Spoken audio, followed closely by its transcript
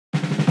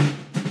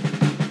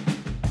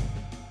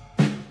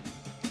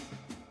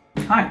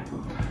Hi.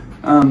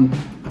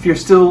 If you're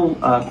still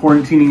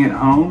quarantining at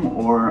home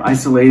or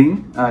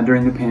isolating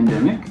during the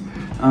pandemic,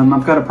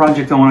 I've got a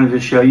project I wanted to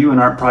show you, an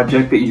art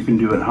project that you can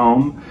do at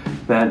home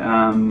that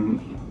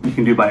you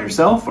can do by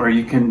yourself or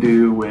you can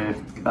do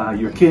with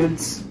your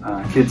kids.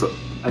 Kids,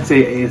 I'd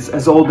say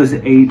as old as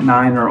 8,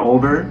 9 or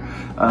older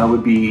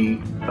would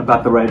be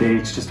about the right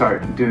age to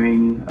start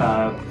doing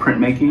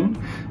printmaking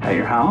at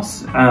your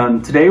house.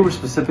 Today we're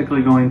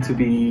specifically going to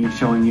be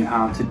showing you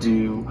how to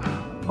do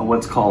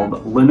what's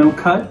called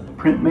lino-cut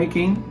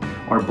printmaking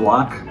or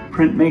block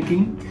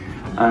printmaking,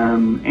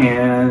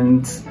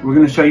 and we're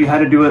going to show you how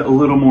to do it a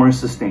little more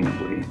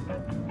sustainably.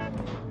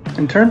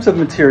 In terms of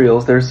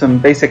materials, there's some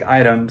basic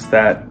items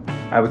that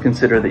I would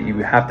consider that you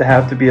have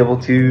to be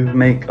able to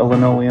make a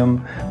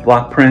linoleum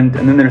block print,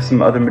 and then there's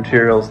some other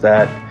materials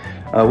that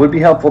would be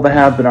helpful to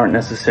have but aren't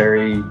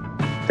necessary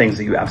things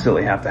that you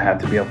absolutely have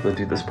to be able to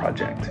do this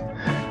project.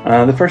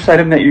 The first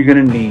item that you're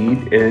going to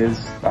need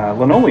is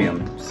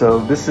linoleum. So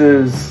this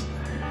is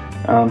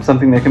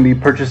something that can be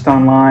purchased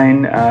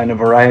online in a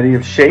variety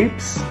of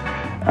shapes.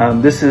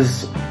 This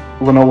is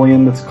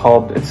linoleum that's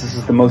called, this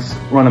is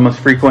one of the most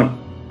frequent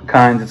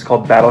kinds. It's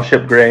called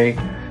Battleship Gray.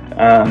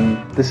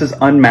 This is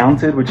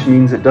unmounted, which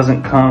means it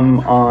doesn't come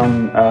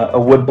on a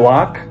wood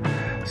block.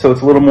 So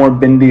it's a little more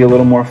bendy, a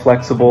little more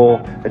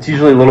flexible. It's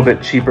usually a little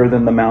bit cheaper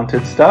than the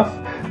mounted stuff.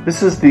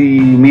 This is the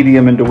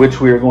medium into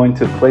which we are going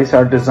to place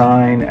our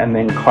design and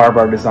then carve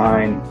our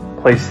design,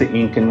 place the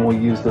ink, and we'll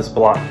use this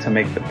block to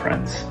make the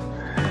prints.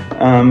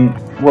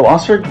 We'll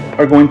also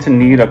are going to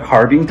need a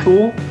carving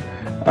tool.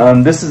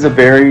 This is a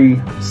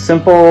very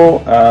simple,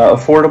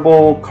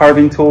 affordable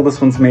carving tool.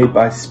 This one's made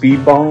by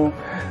Speedball.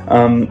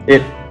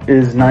 It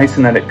is nice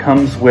in that it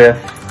comes with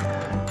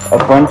a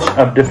bunch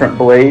of different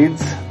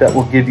blades that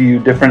will give you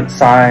different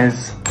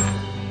size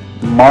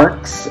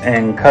marks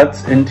and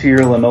cuts into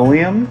your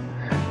linoleum.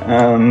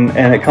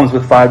 And it comes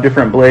with 5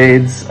 different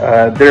blades.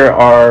 There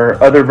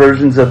are other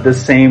versions of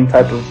this same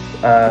type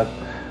of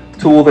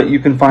tool that you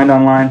can find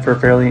online for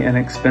fairly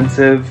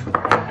inexpensive.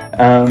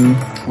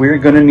 We're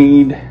going to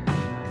need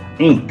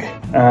ink.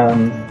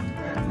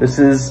 This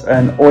is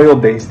an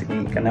oil-based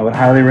ink, and I would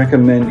highly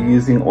recommend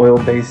using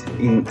oil-based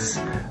inks.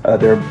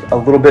 They're a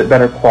little bit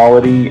better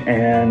quality,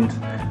 and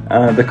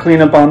the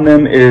cleanup on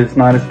them is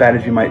not as bad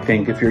as you might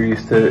think. If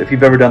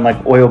you've ever done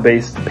like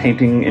oil-based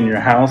painting in your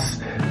house,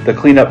 the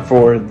cleanup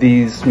for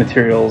these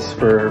materials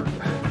for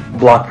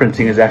block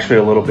printing is actually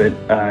a little bit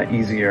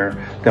easier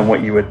than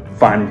what you would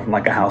find from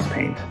like a house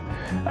paint.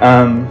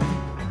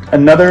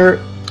 Another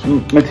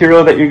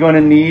material that you're going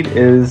to need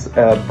is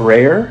a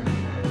brayer.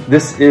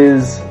 This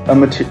is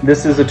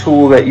a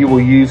tool that you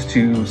will use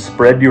to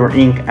spread your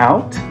ink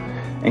out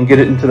and get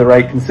it into the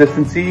right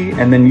consistency,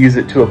 and then use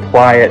it to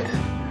apply it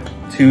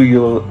to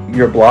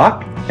your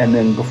block, and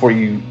then before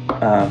you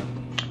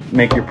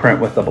make your print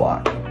with the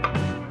block.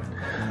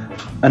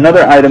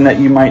 Another item that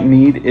you might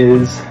need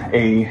is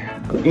a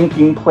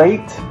inking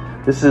plate.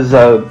 This is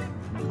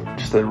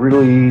just a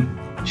really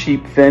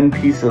cheap, thin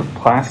piece of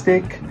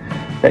plastic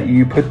that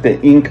you put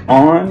the ink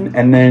on,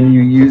 and then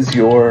you use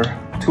your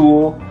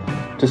tool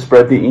to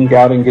spread the ink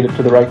out and get it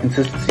to the right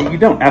consistency. You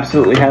don't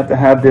absolutely have to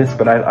have this,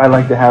 but I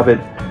like to have it.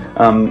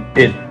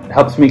 It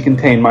helps me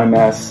contain my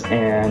mess,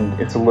 and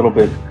it's a little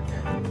bit,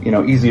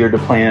 easier to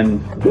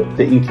plan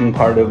the inking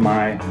part of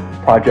my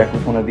project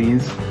with one of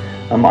these.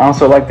 I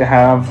also like to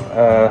have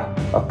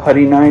a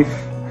putty knife.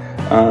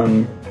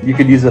 You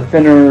could use a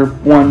thinner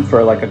one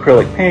for like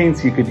acrylic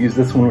paints. You could use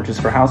this one, which is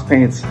for house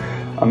paints.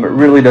 It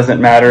really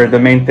doesn't matter. The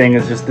main thing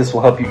is just this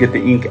will help you get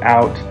the ink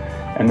out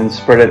and then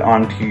spread it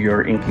onto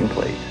your inking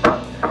plate.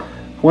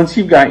 Once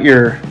you've got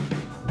your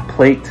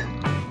plate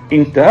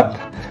inked up,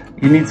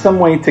 you need some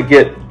way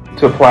to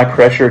apply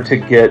pressure to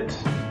get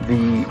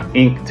the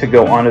ink to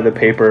go onto the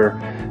paper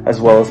as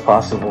well as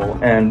possible.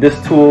 And this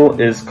tool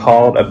is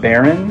called a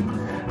Baron.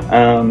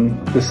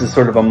 This is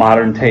sort of a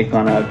modern take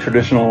on a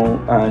traditional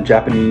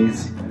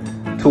Japanese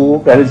tool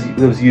that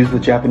was used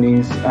with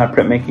Japanese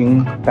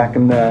printmaking back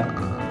in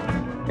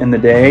the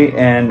day.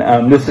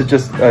 And this is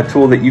just a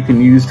tool that you can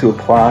use to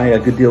apply a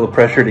good deal of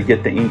pressure to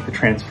get the ink to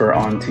transfer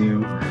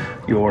onto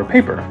your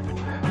paper.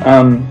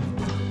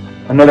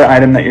 Another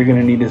item that you're going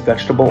to need is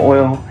vegetable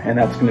oil, and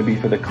that's going to be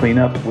for the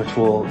cleanup, which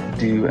we'll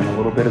do in a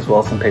little bit, as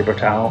well as some paper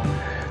towel.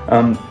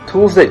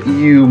 Tools that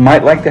you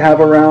might like to have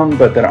around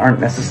but that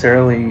aren't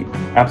necessarily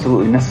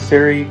absolutely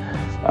necessary.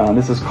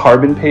 This is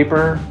carbon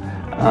paper.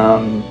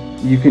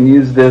 You can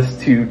use this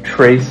to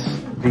trace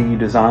the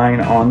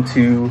design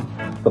onto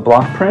the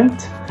block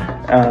print.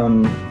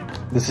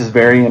 This is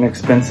very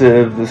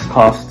inexpensive. This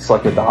costs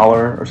like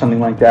 $1 or something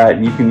like that,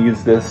 and you can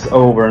use this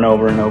over and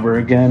over and over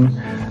again.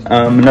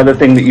 Another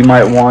thing that you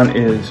might want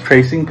is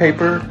tracing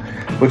paper,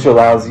 which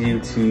allows you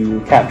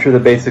to capture the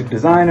basic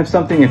design of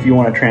something. If you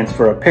want to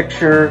transfer a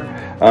picture,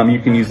 you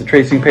can use the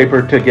tracing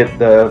paper to get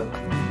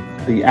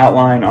the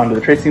outline onto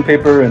the tracing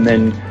paper, and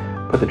then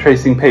put the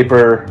tracing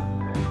paper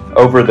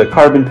over the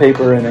carbon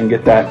paper and then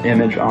get that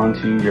image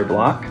onto your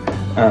block.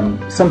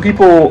 Some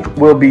people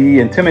will be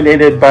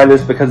intimidated by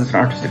this because it's an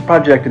artistic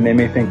project, and they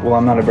may think, well,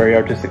 I'm not a very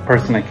artistic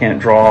person, I can't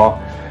draw.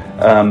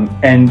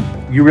 And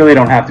you really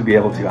don't have to be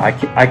able to.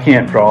 I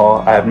can't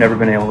draw, I've never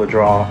been able to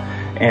draw,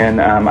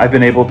 and I've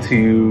been able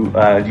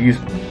to use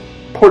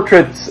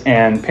portraits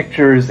and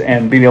pictures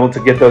and being able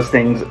to get those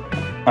things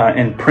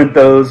and print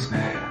those.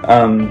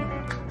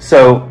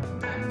 So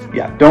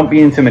yeah, don't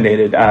be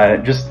intimidated.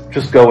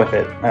 Just go with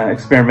it.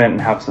 Experiment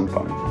and have some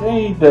fun.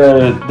 Today,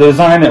 the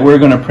design that we're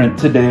going to print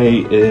today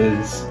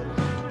is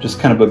just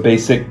kind of a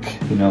basic,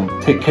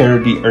 take care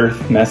of the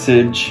earth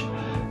message.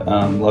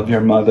 Love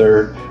your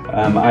mother.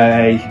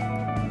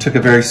 I took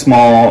a very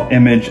small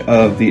image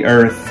of the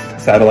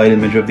earth, satellite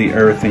image of the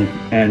earth,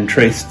 and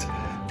traced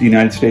the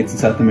United States and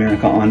South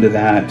America onto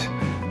that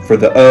for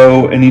the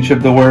O in each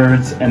of the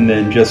words, and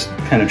then just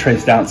kind of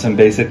traced out some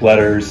basic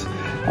letters.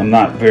 I'm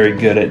not very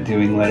good at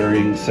doing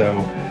lettering, so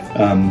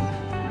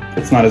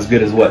it's not as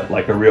good as what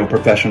like a real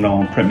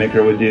professional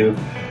printmaker would do,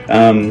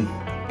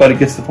 but it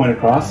gets the point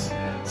across.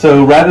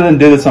 So rather than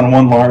do this on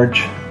one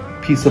large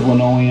piece of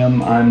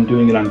linoleum, I'm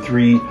doing it on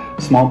 3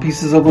 small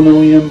pieces of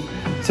linoleum.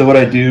 So what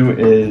I do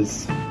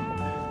is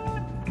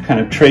kind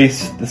of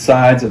trace the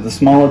sides of the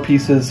smaller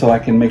pieces so I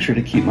can make sure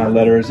to keep my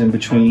letters in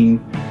between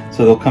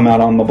so they'll come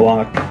out on the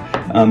block.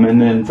 And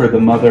then for the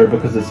mother,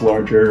 because it's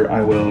larger,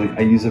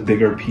 I use a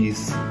bigger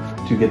piece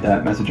to get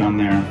that message on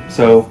there.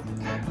 So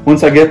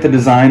once I get the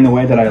design the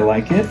way that I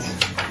like it,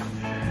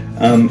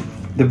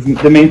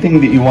 the main thing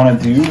that you want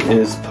to do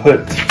is put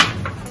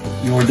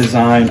your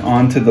design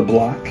onto the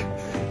block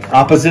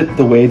opposite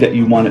the way that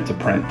you want it to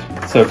print.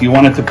 So if you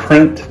want it to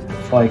print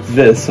like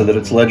this so that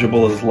it's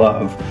legible as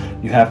love,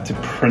 you have to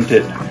print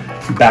it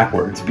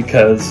backwards,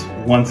 because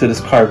once it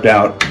is carved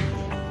out,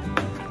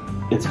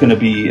 it's going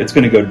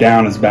to go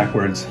down as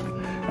backwards,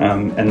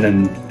 and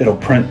then it'll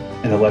print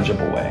in a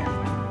legible way.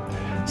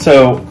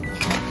 So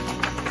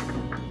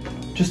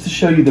just to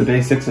show you the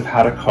basics of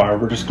how to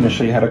carve, we're just going to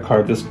show you how to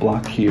carve this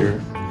block here.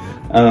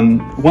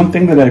 One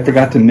thing that I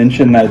forgot to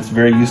mention that's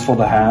very useful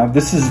to have,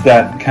 this is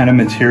that kind of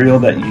material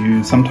that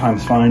you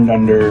sometimes find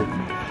under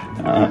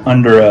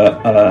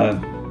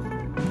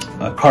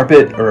a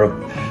carpet or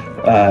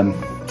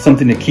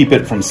something to keep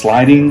it from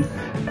sliding.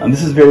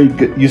 This is very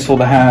useful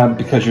to have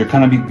because you're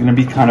going to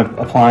be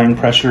applying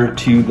pressure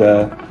to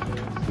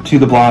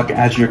the block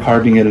as you're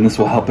carving it, and this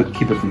will help it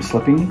keep it from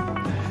slipping.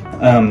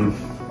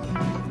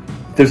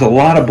 There's a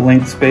lot of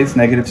blank space,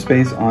 negative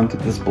space onto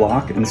this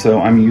block, and so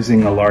I'm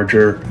using a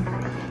larger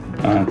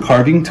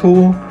carving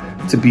tool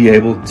to be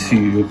able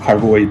to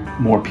carve away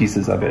more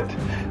pieces of it.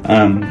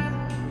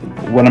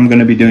 What I'm going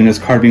to be doing is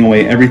carving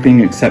away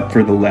everything except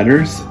for the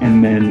letters,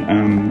 and then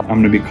I'm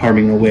going to be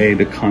carving away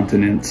the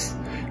consonants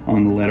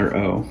on the letter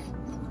O.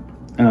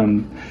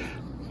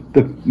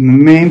 The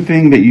main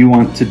thing that you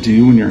want to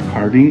do when you're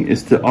carving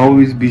is to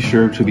always be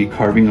sure to be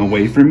carving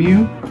away from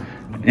you,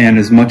 and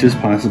as much as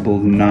possible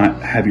not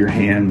have your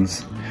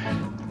hands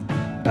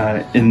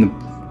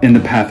in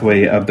the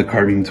pathway of the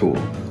carving tool.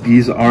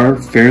 These are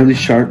fairly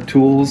sharp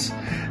tools.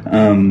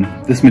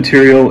 This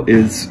material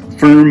is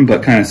firm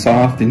but kind of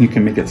soft, and you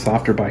can make it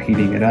softer by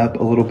heating it up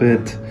a little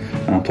bit,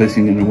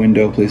 placing it in a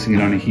window, placing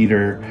it on a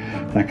heater,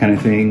 that kind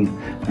of thing.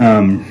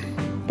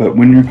 But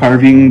when you're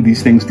carving,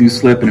 these things do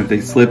slip, and if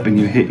they slip and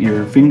you hit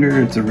your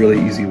finger, it's a really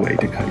easy way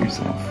to cut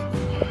yourself.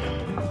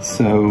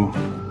 So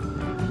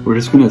we're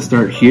just going to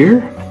start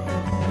here.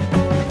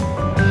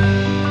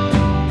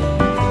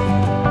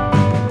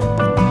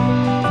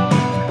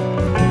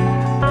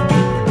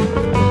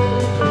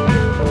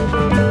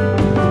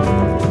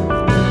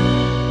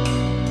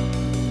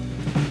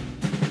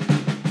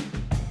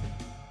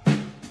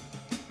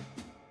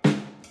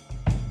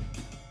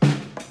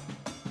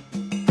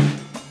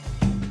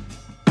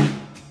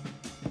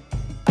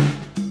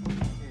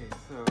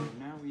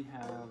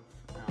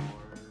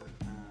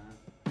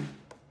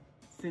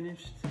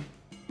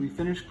 We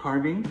finished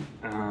carving.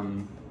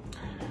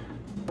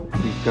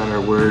 We've got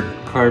our word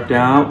carved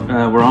out.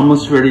 We're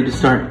almost ready to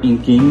start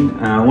inking.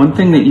 One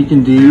thing that you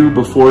can do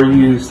before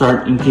you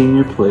start inking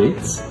your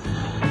plates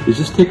is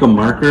just take a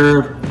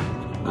marker,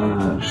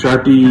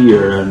 Sharpie,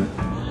 or a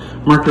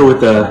marker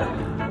with a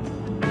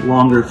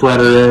longer,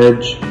 flatter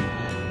edge,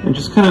 and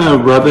just kind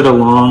of rub it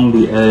along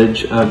the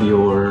edge of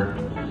your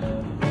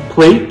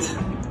plate,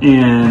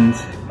 and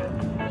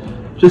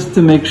just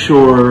to make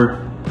sure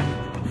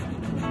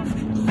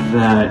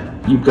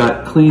that you've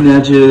got clean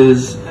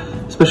edges,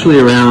 especially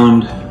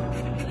around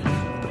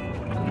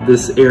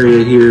this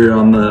area here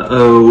on the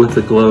O with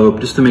the globe,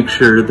 just to make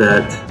sure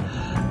that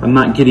I'm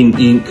not getting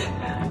ink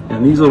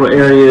in these little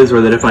areas,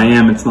 or that if I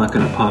am, it's not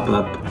going to pop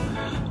up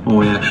when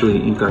we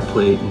actually ink our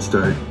plate and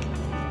start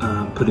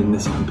putting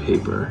this on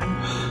paper.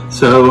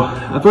 So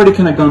I've already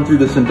kind of gone through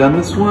this and done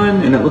this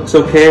one, and it looks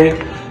okay.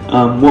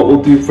 What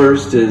we'll do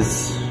first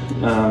is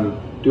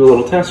do a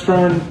little test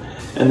run,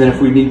 and then if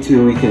we need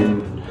to, we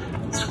can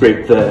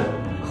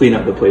clean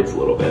up the plates a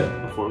little bit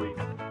before we. Okay,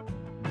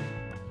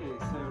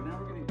 so now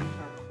we're going to ink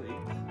our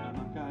plate.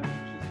 I've got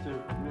just a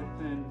real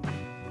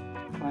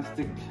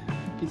thin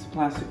piece of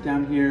plastic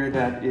down here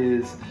that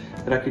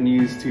I can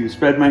use to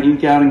spread my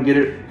ink out and get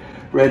it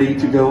ready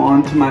to go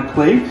onto my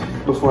plate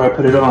before I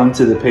put it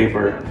onto the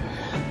paper.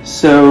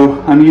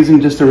 So I'm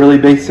using just a really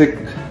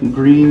basic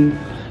green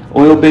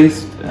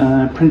oil-based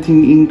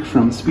printing ink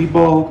from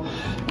Speedball.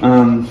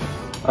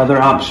 Other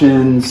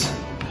options,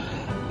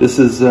 this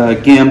is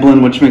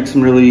Gamblin, which makes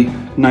some really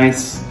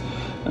nice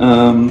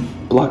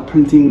block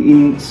printing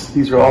inks.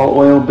 These are all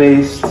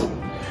oil-based.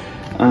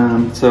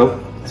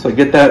 So I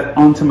get that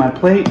onto my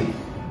plate.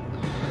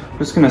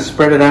 I'm just gonna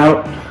spread it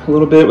out a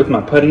little bit with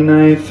my putty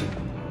knife.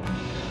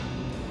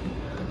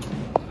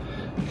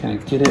 Kind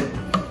of get it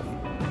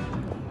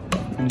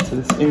into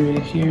this area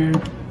here.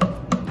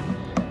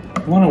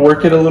 You want to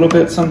work it a little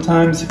bit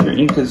sometimes if your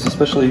ink is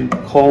especially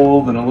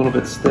cold and a little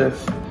bit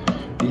stiff.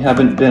 You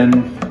haven't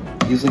been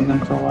using them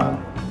for a while.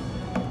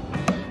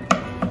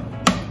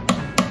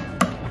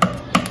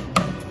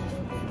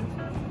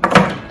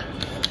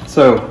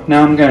 So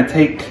now I'm going to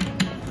take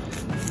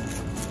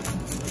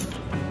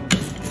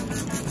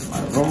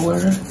my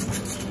roller.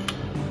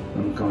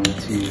 I'm going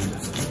to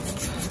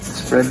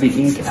spread the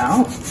ink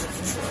out.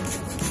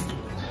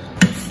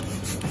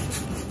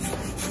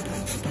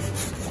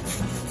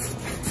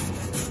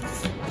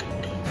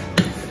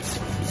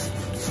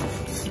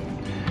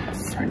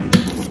 Try to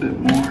use a little bit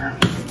more.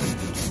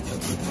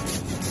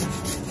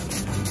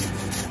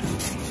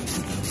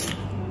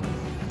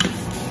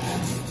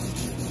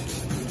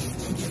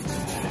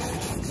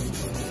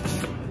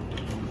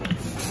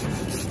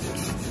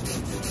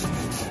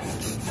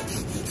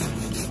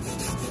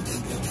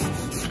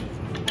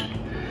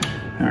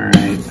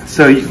 Alright,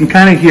 so you can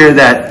kind of hear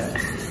that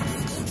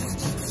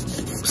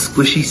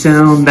squishy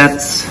sound.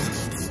 That's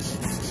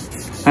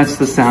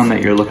the sound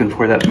that you're looking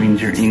for. That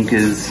means your ink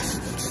is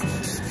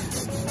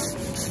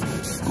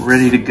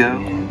ready to go.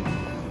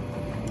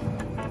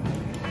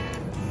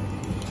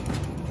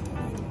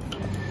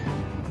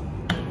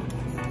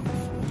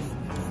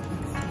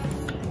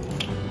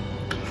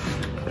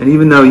 And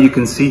even though you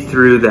can see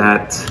through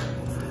that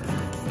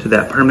to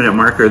that permanent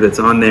marker that's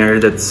on there,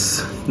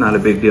 that's not a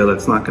big deal.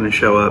 That's not going to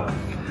show up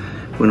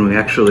when we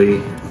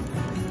actually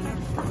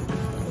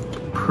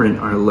print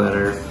our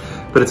letter.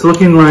 But it's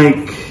looking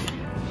like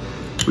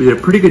we did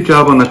a pretty good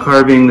job on the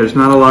carving. There's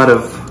not a lot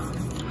of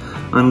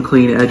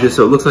unclean edges,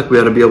 so it looks like we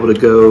ought to be able to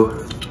go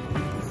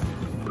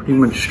pretty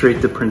much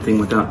straight to printing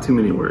without too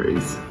many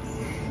worries.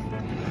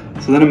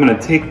 So then I'm going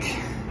to take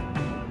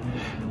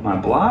my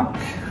block.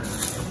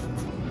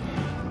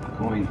 I'm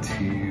going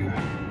to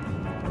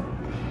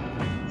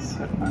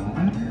set my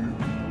letter.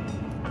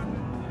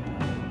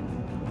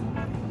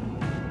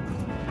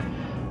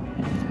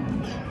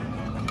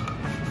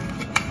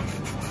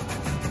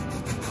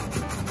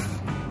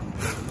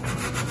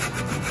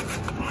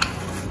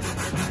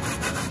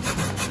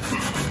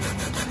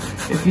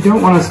 If you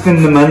don't want to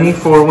spend the money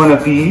for one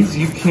of these,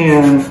 you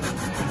can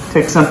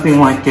take something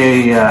like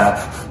a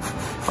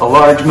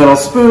large metal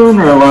spoon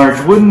or a large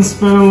wooden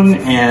spoon,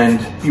 and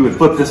you would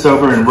flip this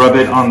over and rub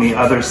it on the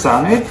other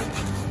side.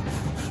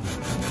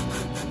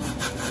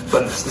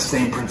 But it's the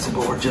same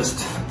principle. We're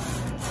just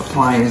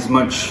applying as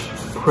much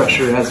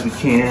pressure as we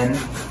can.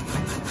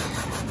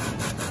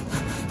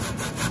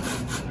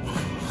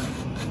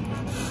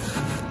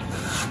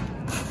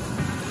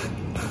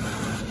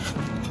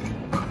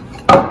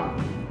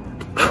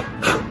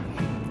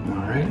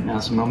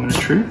 Now's a moment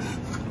of truth.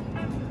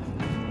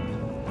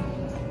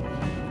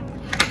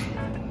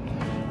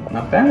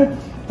 Not bad.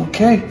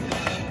 Okay.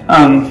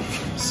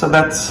 So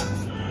that's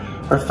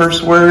our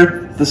first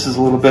word. This is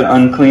a little bit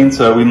unclean,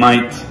 so we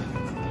might,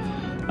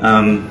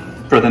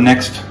 for the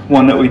next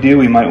one that we do,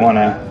 we might want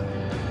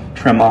to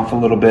trim off a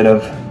little bit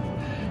of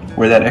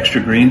where that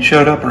extra green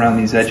showed up around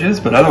these edges,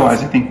 but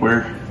otherwise I think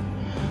we're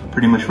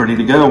pretty much ready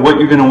to go. What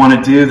you're going to want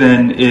to do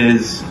then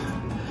is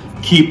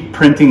keep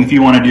printing. If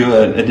you want to do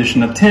an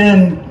edition of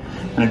 10,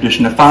 an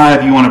edition of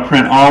 5, you want to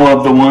print all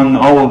of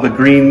the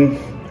green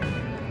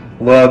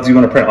lugs, you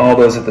want to print all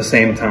those at the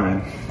same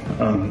time.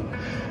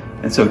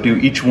 And so do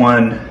each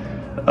one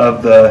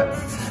of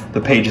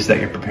the pages that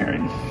you're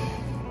preparing.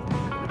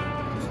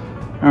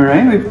 All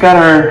right, we've got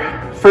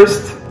our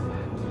first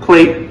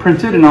plate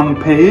printed and on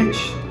the page.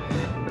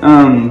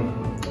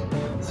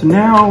 So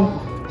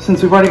now,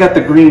 since we've already got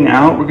the green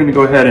out, we're going to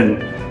go ahead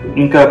and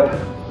ink up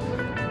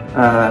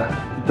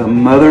the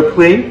mother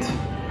plate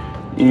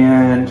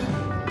and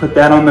put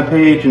that on the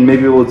page, and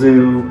maybe we'll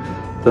do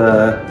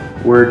the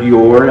word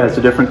your as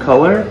a different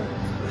color.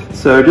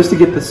 So just to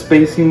get the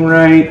spacing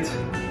right,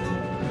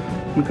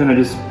 I'm gonna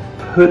just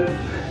put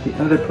the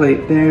other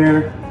plate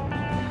there,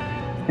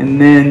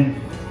 and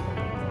then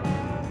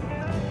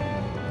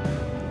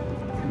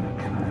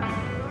kind of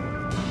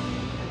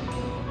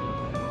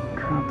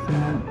drop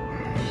that.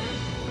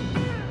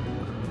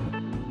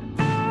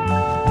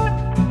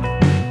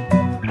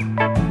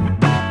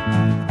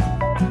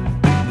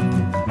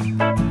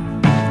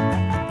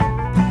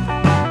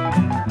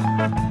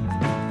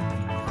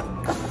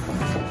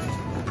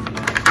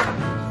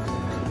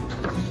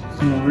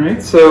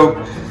 Alright, so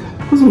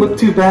it doesn't look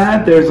too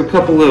bad. There's a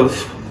couple of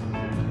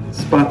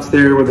spots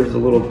there where there's a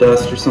little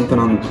dust or something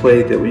on the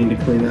plate that we need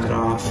to clean that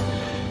off.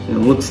 And it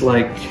looks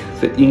like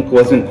the ink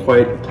wasn't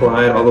quite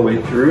applied all the way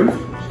through.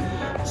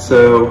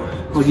 So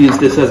I'll use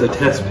this as a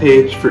test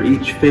page for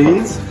each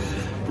phase.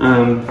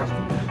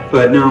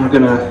 But now I'm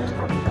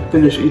gonna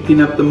finish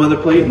inking up the mother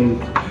plate and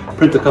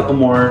print a couple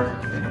more.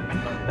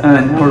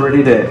 Now we're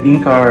ready to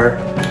ink our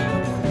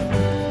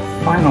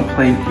final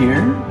plate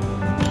here.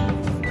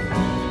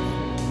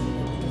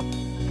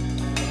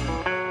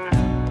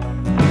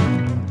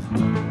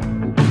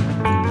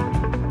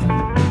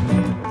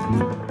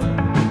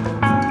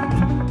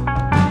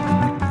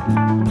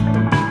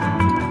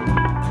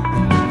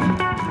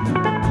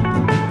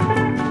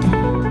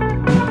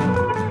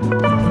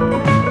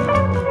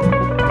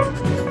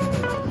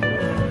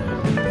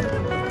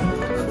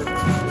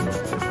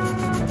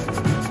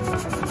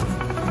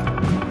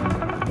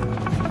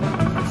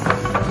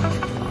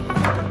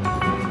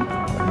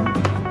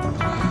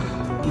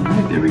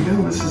 There we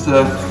go. This is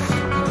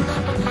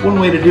one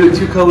way to do a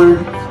two-color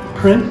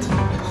print.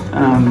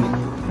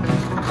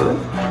 But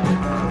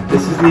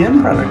this is the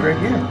end product right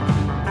here.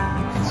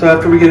 So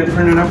after we get it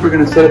printed up, we're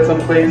going to set it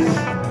someplace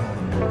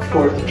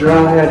for it to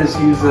dry. I just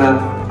use a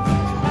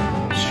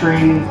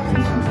string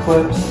and some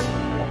clips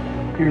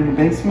here in the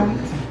basement.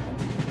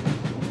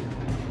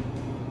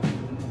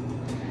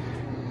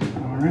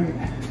 All right.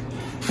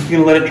 You're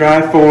going to let it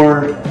dry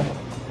for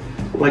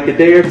like a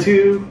day or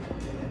two.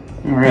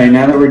 All right,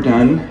 now that we're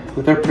done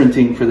with our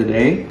printing for the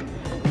day,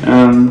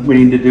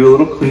 we need to do a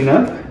little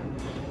cleanup.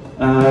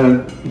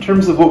 In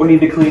terms of what we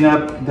need to clean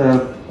up,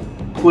 the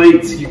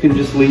plates you can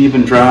just leave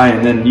and dry,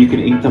 and then you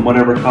can ink them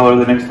whatever color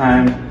the next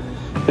time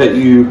that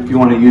if you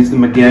want to use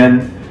them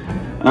again.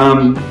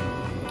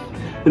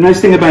 The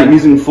nice thing about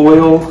using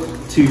foil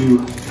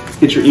to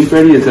get your ink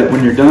ready is that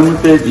when you're done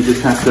with it, you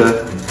just have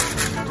to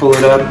pull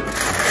it up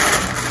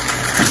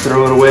and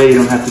throw it away. You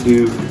don't have to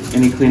do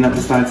any cleanup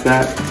besides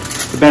that.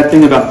 The bad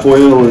thing about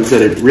foil is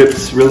that it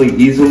rips really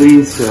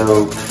easily,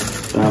 so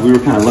we were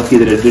kind of lucky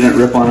that it didn't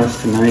rip on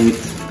us tonight.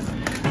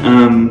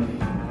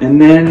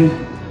 And then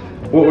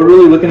what we're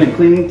really looking at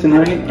cleaning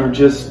tonight are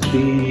just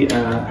the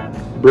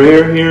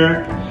brayer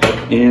here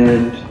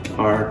and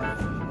our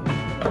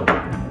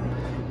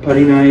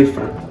putty knife,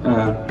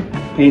 our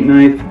paint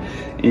knife,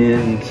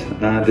 and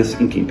this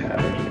inking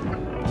pad right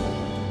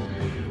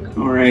here.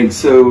 All right,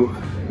 so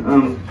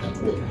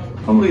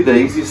probably the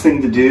easiest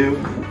thing to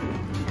do,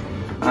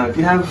 if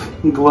you have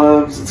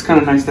gloves, it's kind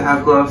of nice to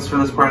have gloves for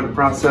this part of the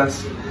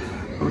process.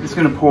 We're just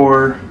going to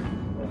pour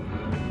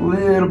a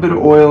little bit of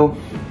oil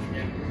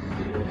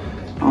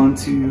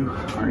onto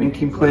our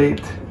inking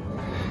plate,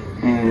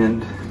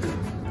 and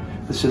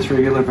it's just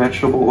regular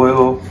vegetable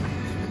oil,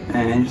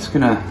 and you're just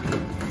going to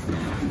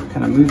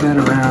kind of move that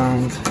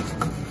around,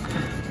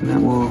 and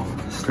then we'll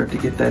start to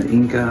get that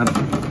ink up.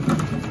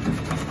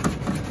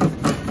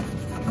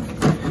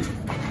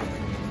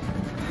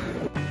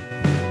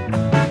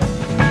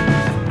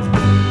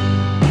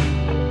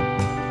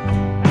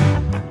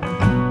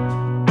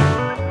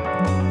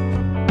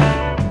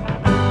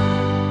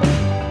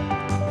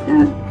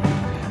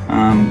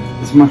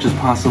 As much as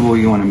possible,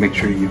 you want to make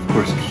sure you, of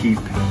course, keep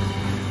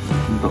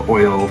the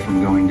oil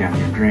from going down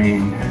your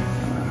drain.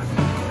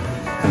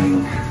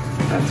 Having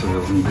fats,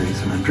 oils, and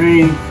grease in our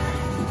drain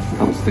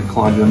helps to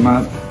clog them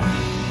up,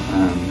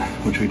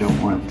 which we don't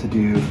want to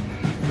do.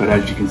 But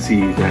as you can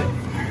see, that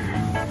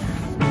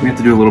we have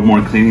to do a little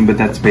more cleaning, but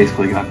that's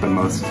basically got the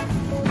most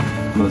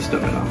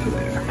of it off of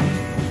there.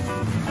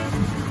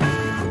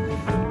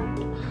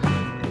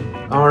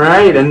 All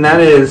right, and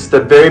that is the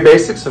very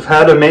basics of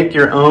how to make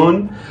your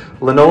own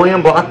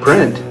linoleum block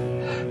print.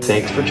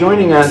 Thanks for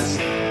joining us.